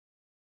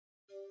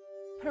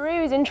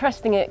Peru is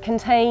interesting. It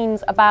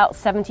contains about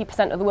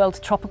 70% of the world's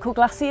tropical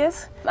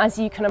glaciers. As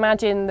you can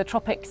imagine, the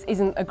tropics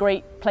isn't a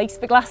great place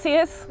for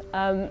glaciers.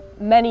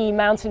 Many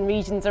mountain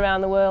regions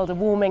around the world are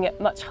warming at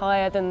much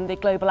higher than the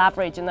global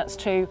average, and that's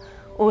true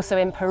also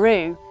in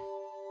Peru.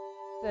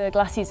 The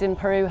glaciers in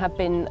Peru have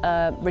been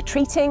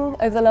retreating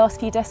over the last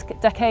few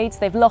decades.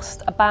 They've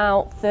lost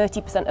about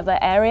 30% of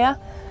their area.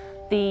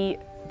 The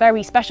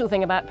very special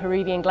thing about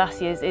Peruvian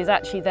glaciers is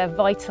actually they're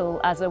vital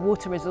as a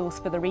water resource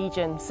for the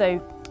region.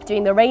 So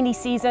during the rainy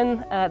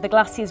season, the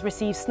glaciers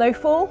receive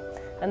snowfall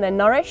and they're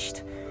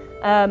nourished.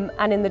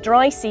 And in the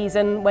dry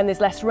season, when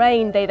there's less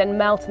rain, they then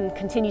melt and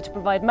continue to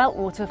provide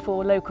meltwater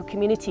for local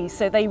communities.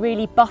 So they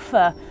really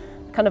buffer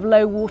kind of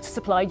low water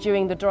supply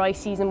during the dry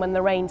season when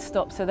the rain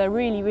stops. So they're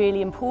really,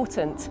 really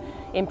important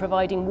in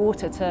providing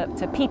water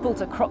to people,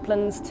 to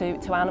croplands,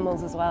 to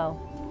animals as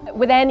well.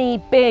 With any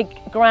big,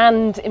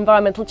 grand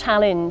environmental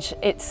challenge,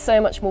 it's so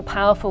much more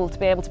powerful to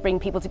be able to bring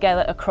people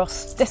together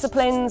across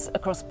disciplines,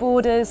 across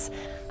borders.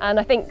 And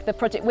I think the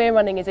project we're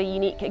running is a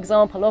unique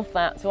example of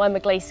that. So I'm a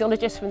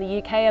glaciologist from the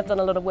UK. I've done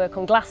a lot of work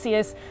on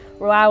glaciers.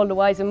 Raul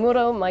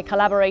Loaiza-Muro, my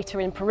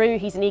collaborator in Peru,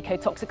 he's an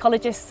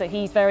ecotoxicologist, so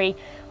he's very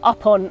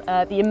up on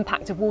the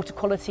impact of water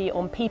quality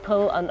on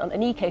people and on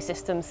an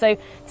ecosystem. So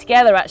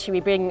together actually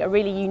we bring a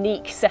really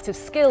unique set of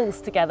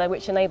skills together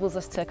which enables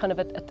us to kind of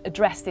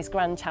address this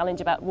grand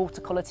challenge about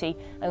water quality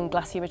and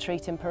glacier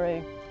retreat in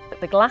Peru. But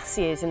the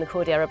glaciers in the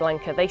Cordillera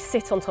Blanca, they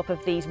sit on top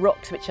of these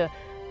rocks which are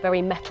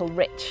very metal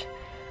rich.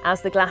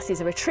 As the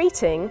glaciers are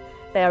retreating,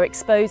 they are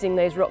exposing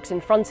those rocks in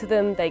front of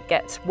them, they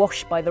get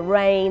washed by the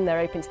rain, they're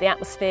open to the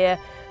atmosphere,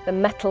 the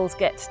metals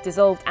get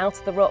dissolved out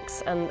of the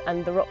rocks and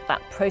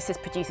that process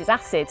produces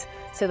acid,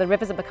 so the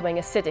rivers are becoming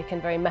acidic and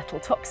very metal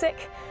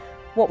toxic.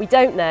 What we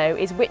don't know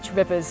is which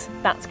rivers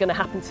that's going to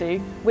happen to,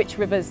 which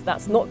rivers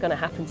that's not going to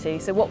happen to.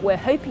 So what we're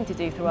hoping to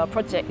do through our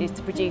project is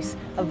to produce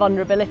a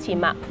vulnerability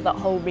map for that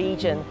whole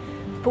region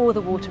for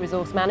the water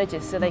resource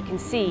managers so they can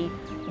see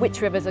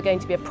which rivers are going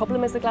to be a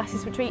problem as the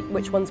glaciers retreat,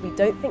 which ones we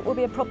don't think will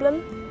be a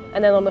problem.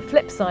 And then on the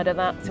flip side of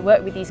that, to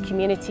work with these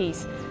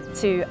communities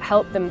to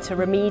help them to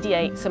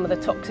remediate some of the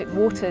toxic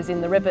waters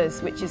in the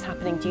rivers, which is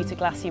happening due to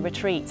glacier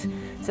retreat.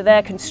 So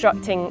they're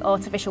constructing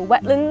artificial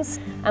wetlands,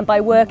 and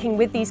by working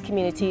with these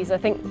communities, I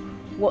think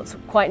what's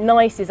quite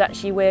nice is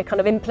actually we're kind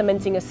of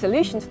implementing a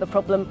solution to the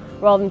problem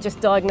rather than just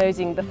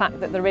diagnosing the fact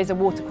that there is a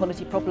water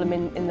quality problem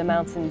in the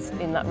mountains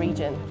in that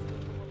region.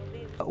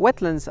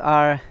 Wetlands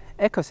are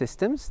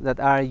ecosystems that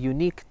are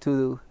unique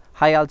to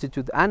high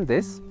altitude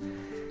Andes.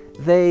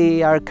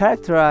 They are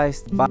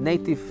characterized by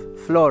native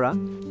flora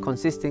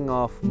consisting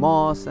of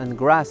moss and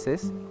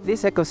grasses.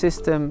 This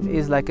ecosystem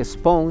is like a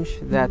sponge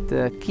that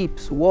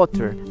keeps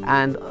water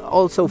and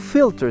also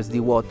filters the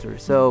water.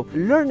 So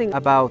learning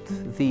about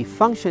the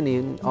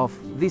functioning of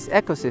these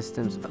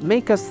ecosystems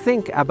make us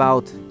think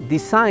about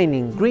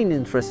designing green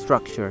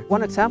infrastructure.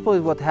 One example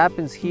is what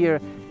happens here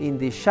in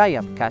the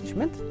Shayap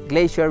catchment.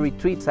 Glacier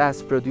retreats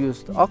has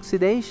produced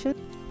oxidation,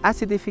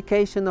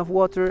 acidification of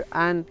water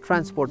and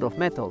transport of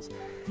metals.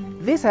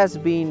 This has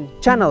been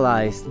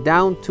channelized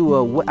down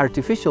to an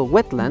artificial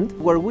wetland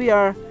where we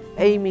are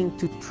aiming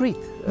to treat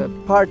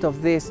part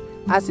of this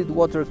acid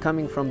water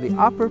coming from the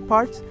upper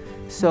parts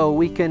so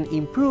we can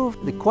improve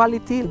the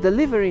quality,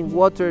 delivering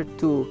water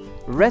to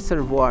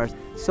reservoirs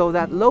so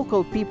that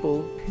local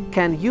people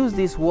can use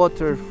this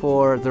water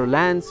for their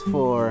lands,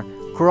 for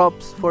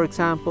crops, for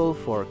example,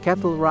 for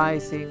cattle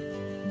rising.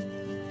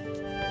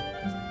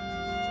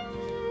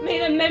 May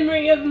the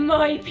memory of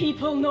my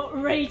people not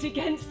rage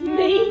against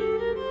me.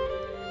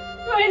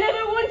 I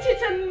never wanted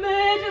to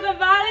murder the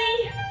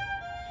valley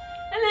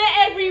and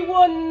let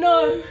everyone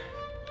know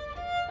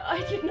that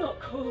I did not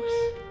cause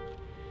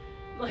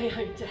my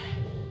own death.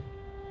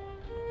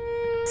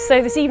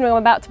 So this evening I'm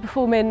about to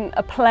perform in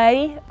a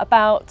play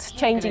about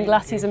changing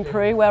glaciers in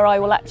Peru, where I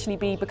will actually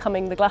be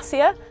becoming the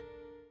glacier.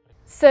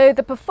 So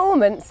the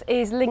performance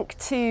is linked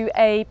to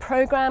a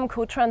programme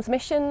called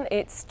Trans.MISSION.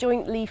 It's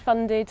jointly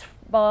funded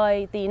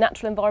by the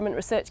Natural Environment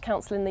Research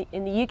Council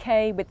in the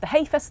UK with the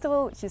Hay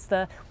Festival, which is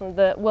one of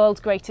the world's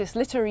greatest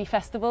literary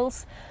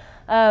festivals.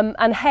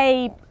 And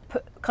Hay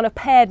kind of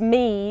paired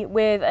me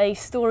with a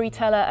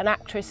storyteller and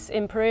actress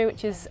in Peru,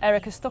 which is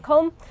Erika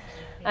Stokholm.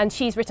 And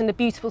she's written a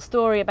beautiful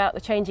story about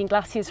the changing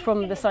glaciers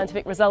from the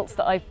scientific results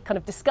that I've kind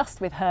of discussed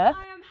with her.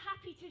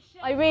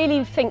 I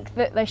really think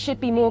that there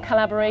should be more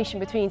collaboration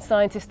between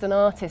scientists and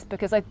artists,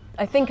 because I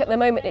think at the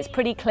moment it's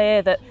pretty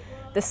clear that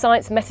the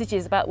science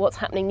messages about what's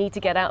happening need to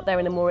get out there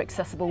in a more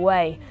accessible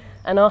way.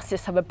 And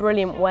artists have a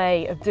brilliant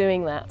way of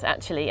doing that,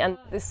 actually. And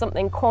there's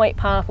something quite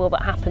powerful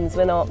that happens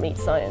when art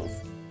meets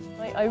science.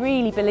 I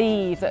really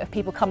believe that if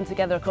people come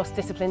together across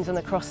disciplines and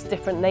across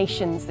different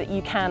nations, that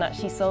you can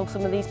actually solve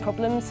some of these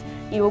problems.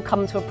 You will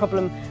come to a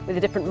problem with a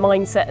different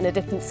mindset and a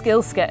different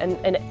skill set,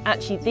 and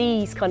actually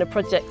these kind of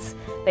projects,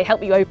 they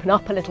help you open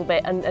up a little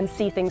bit and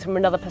see things from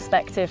another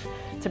perspective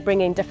to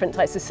bring in different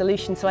types of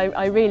solutions. So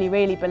I really,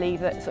 really believe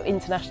that sort of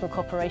international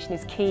cooperation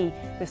is key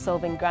with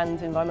solving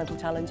grand environmental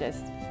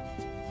challenges.